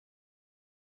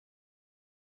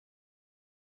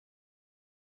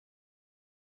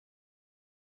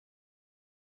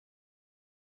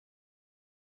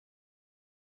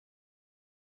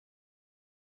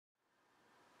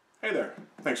Hey there,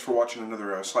 thanks for watching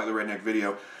another Slightly Redneck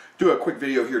video. Do a quick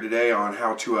video here today on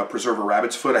how to preserve a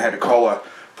rabbit's foot. I had to call a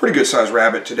pretty good sized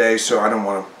rabbit today, so I don't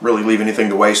want to really leave anything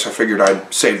to waste. I figured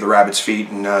I'd save the rabbit's feet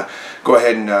and go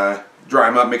ahead and dry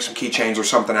them up, make some keychains or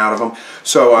something out of them.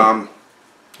 So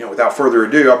without further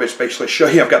ado, I'll just basically show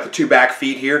you. I've got the two back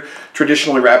feet here.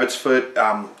 Traditionally, rabbit's foot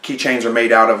keychains are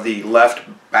made out of the left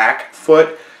back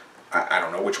foot. I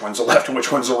don't know which one's the left and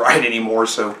which one's the right anymore,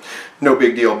 so no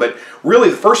big deal. But really,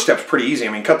 the first step's pretty easy. I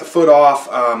mean, cut the foot off.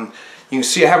 You can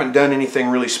see I haven't done anything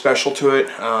really special to it.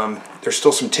 There's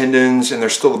still some tendons and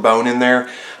there's still the bone in there.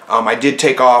 I did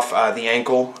take off the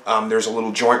ankle. There's a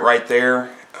little joint right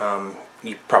there.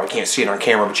 You probably can't see it on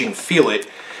camera, but you can feel it.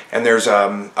 And there's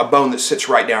a bone that sits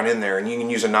right down in there, and you can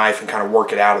use a knife and kind of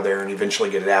work it out of there and eventually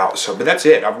get it out. So, but that's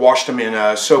it. I've washed them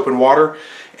in soap and water,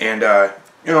 and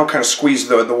kind of squeeze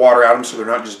the water out of them so they're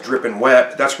not just dripping wet.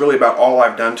 But that's really about all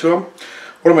I've done to them.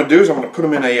 What I'm going to do is I'm going to put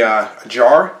them in a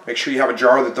jar. Make sure you have a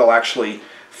jar that they'll actually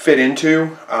fit into,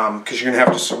 because you're going to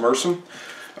have to submerge them.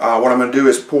 What I'm going to do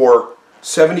is pour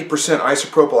 70%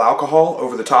 isopropyl alcohol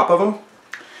over the top of them,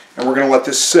 and we're going to let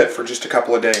this sit for just a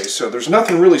couple of days. So there's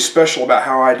nothing really special about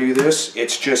how I do this.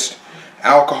 It's just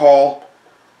alcohol.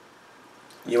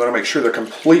 You want to make sure they're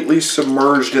completely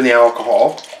submerged in the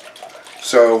alcohol.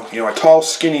 So, a tall,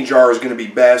 skinny jar is going to be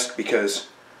best, because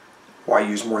why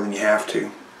use more than you have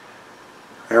to?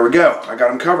 There we go. I got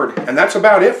them covered. And that's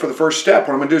about it for the first step.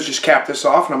 What I'm going to do is just cap this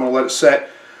off, and I'm going to let it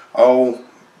set,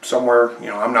 somewhere.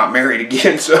 I'm not married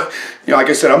again, so, like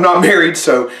I said, I'm not married,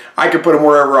 so I can put them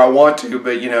wherever I want to,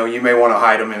 but, you may want to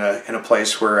hide them in a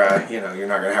place where, you're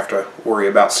not going to have to worry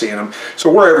about seeing them.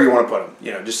 So wherever you want to put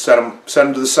them, just set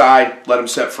them to the side, let them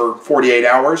set for 48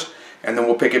 hours, and then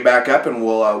we'll pick it back up and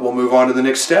we'll move on to the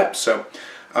next step. So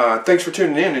thanks for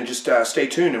tuning in, and just stay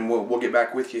tuned, and we'll get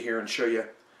back with you here and show you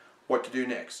what to do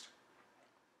next.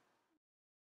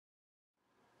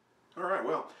 Alright,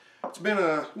 well, it's been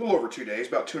a little over 2 days,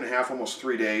 about 2.5, almost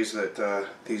 3 days that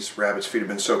these rabbits' feet have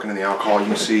been soaking in the alcohol. You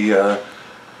can see, I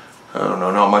don't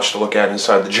know, not much to look at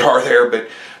inside the jar there, but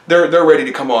they're ready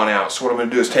to come on out. So what I'm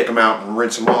going to do is take them out and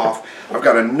rinse them off. I've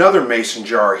got another mason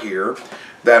jar here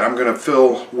that I'm going to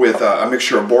fill with a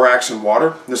mixture of borax and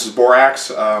water. This is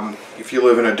borax. If you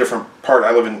live in a different part,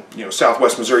 I live in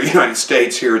Southwest Missouri, United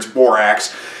States. Here it's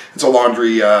borax. It's a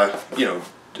laundry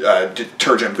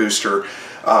detergent booster,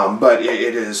 but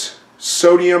it is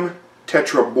sodium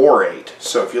tetraborate.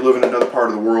 So if you live in another part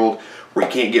of the world where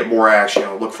you can't get borax,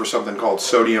 look for something called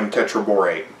sodium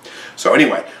tetraborate. So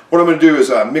anyway, what I'm going to do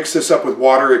is mix this up with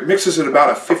water. It mixes at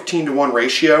about a 15-to-1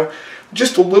 ratio.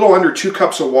 Just a little under 2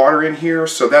 cups of water in here,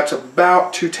 so that's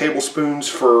about 2 tablespoons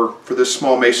for this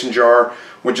small mason jar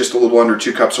with just a little under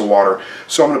 2 cups of water.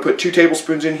 So I'm going to put 2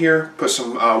 tablespoons in here, put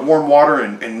some warm water,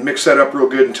 and mix that up real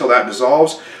good until that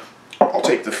dissolves. I'll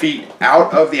take the feet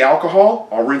out of the alcohol,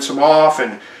 I'll rinse them off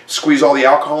and squeeze all the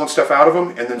alcohol and stuff out of them,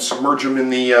 and then submerge them in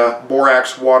the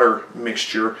borax water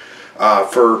mixture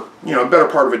for a better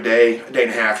part of a day and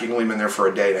a half. You can leave them in there for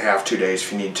a day and a half, 2 days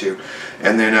if you need to.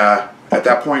 And then at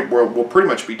that point, we'll pretty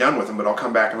much be done with them, but I'll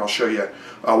come back and I'll show you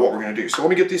what we're going to do. So let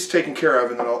me get these taken care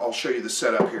of, and then I'll show you the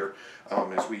setup here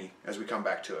as we come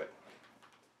back to it.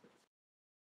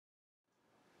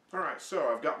 Alright, so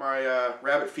I've got my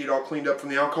rabbit feet all cleaned up from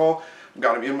the alcohol. I've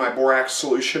got them in my borax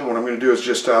solution. What I'm going to do is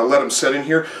just let them set in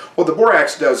here. What the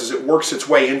borax does is it works its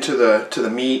way into the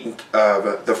meat,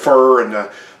 the fur, and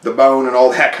the bone, and all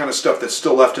that kind of stuff that's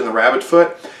still left in the rabbit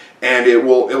foot. And it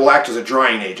will act as a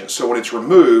drying agent. So when it's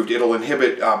removed, it'll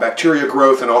inhibit bacteria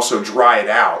growth and also dry it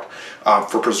out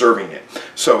for preserving it.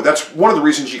 So that's one of the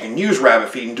reasons you can use rabbit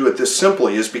feet and do it this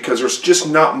simply, is because there's just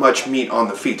not much meat on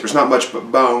the feet. There's not much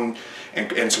but bone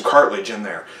and some cartilage in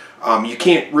there. You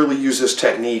can't really use this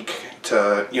technique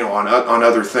to on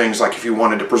other things, like if you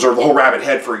wanted to preserve the whole rabbit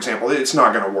head, for example. It's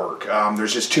not going to work.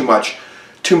 There's just too much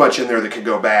in there that could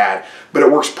go bad, but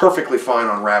it works perfectly fine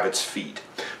on rabbit's feet.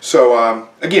 So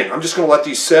again, I'm just going to let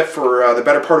these sit for the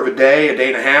better part of a day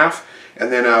and a half,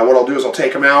 and then what I'll do is I'll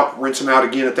take them out, rinse them out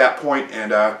again at that point,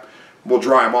 and we'll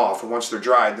dry them off. And once they're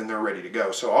dried, then they're ready to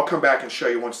go. So I'll come back and show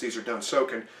you, once these are done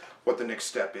soaking, what the next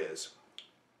step is.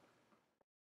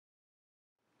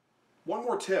 One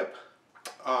more tip.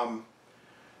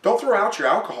 Don't throw out your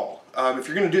alcohol. If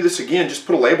you're going to do this again, just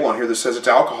put a label on here that says it's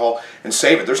alcohol and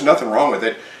save it. There's nothing wrong with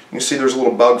it. You can see there's a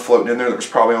little bug floating in there that was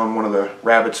probably on one of the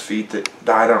rabbit's feet that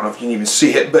died. I don't know if you can even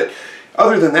see it, but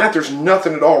other than that, there's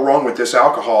nothing at all wrong with this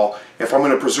alcohol. If I'm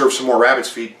going to preserve some more rabbit's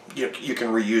feet, you can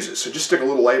reuse it. So just stick a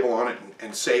little label on it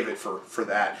and save it for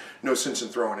that. No sense in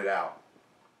throwing it out.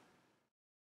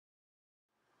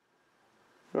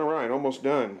 All right, almost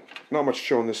done. Not much to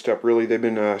show on this step really. They've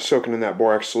been soaking in that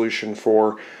borax solution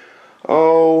for,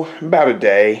 about a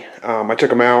day. I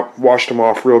took them out, washed them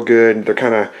off real good. They're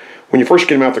kind of, when you first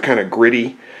get them out, they're kind of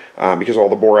gritty because of all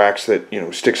the borax that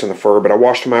sticks in the fur. But I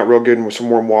washed them out real good with some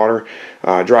warm water,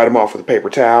 dried them off with a paper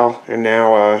towel, and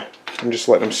now I'm just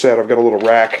letting them set. I've got a little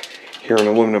rack here, an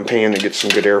aluminum pan that gets some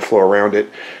good airflow around it.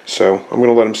 So I'm going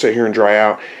to let them sit here and dry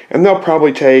out. And they'll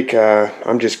probably take,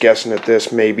 I'm just guessing at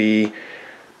this, maybe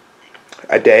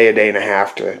a day and a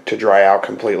half to dry out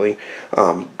completely.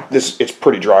 It's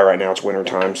pretty dry right now. It's winter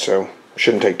time, so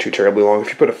shouldn't take too terribly long. If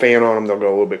you put a fan on them, they'll go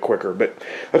a little bit quicker. But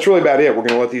that's really about it. We're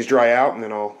going to let these dry out, and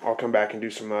then I'll come back and do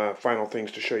some final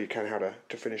things to show you kind of how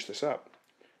to finish this up.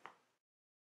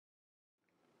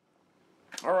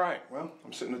 All right, well,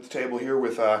 I'm sitting at the table here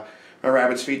with my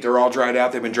rabbit's feet. They're all dried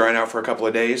out. They've been drying out for a couple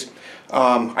of days.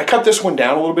 I cut this one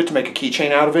down a little bit to make a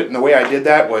keychain out of it, and the way I did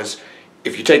that was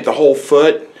if you take the whole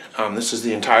foot, this is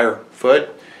the entire foot,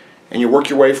 and you work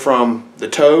your way from the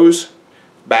toes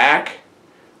back,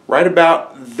 right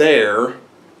about there.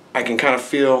 I can kind of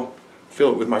feel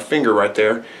it with my finger right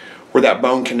there, where that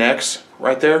bone connects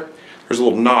right there. There's a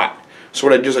little knot. So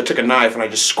what I did is I took a knife and I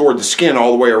just scored the skin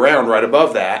all the way around right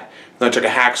above that. Then I took a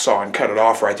hacksaw and cut it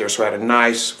off right there, so I had a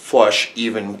nice, flush,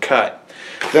 even cut.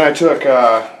 Then I took,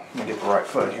 let me get the right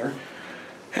foot here.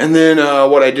 And then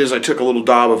what I did is I took a little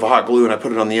daub of hot glue and I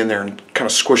put it on the end there and kind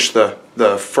of squished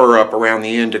the fur up around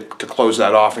the end to close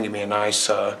that off and give me a nice,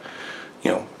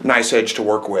 nice edge to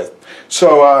work with.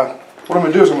 So what I'm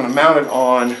going to do is I'm going to mount it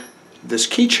on this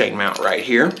keychain mount right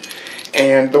here.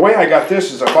 And the way I got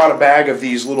this is I bought a bag of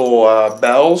these little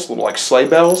bells, little like sleigh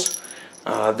bells.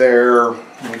 Let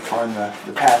me find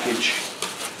the package.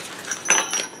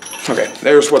 Okay,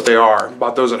 there's what they are.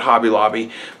 Bought those at Hobby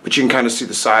Lobby, but you can kind of see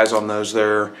the size on those.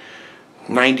 They're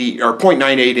 90 or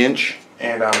 0.98 inch,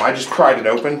 and I just pried it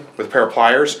open with a pair of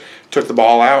pliers, took the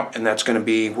ball out, and that's going to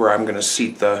be where I'm going to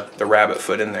seat the rabbit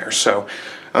foot in there. So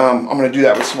I'm going to do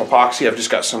that with some epoxy. I've just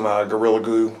got some Gorilla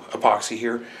Glue epoxy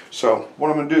here. So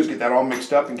what I'm going to do is get that all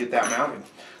mixed up and get that mounted.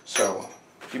 So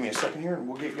give me a second here and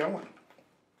we'll get going.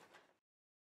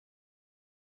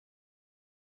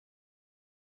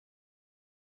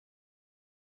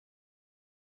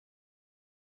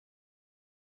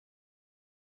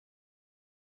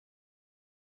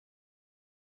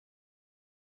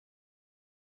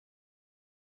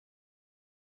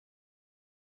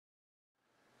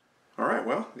 Alright,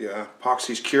 well, the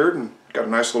epoxy's cured and got a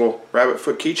nice little rabbit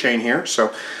foot keychain here.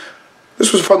 So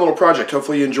this was a fun little project.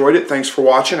 Hopefully you enjoyed it. Thanks for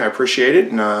watching. I appreciate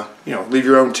it. And, leave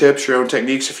your own tips, your own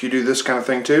techniques if you do this kind of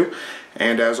thing too.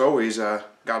 And as always, God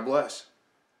bless.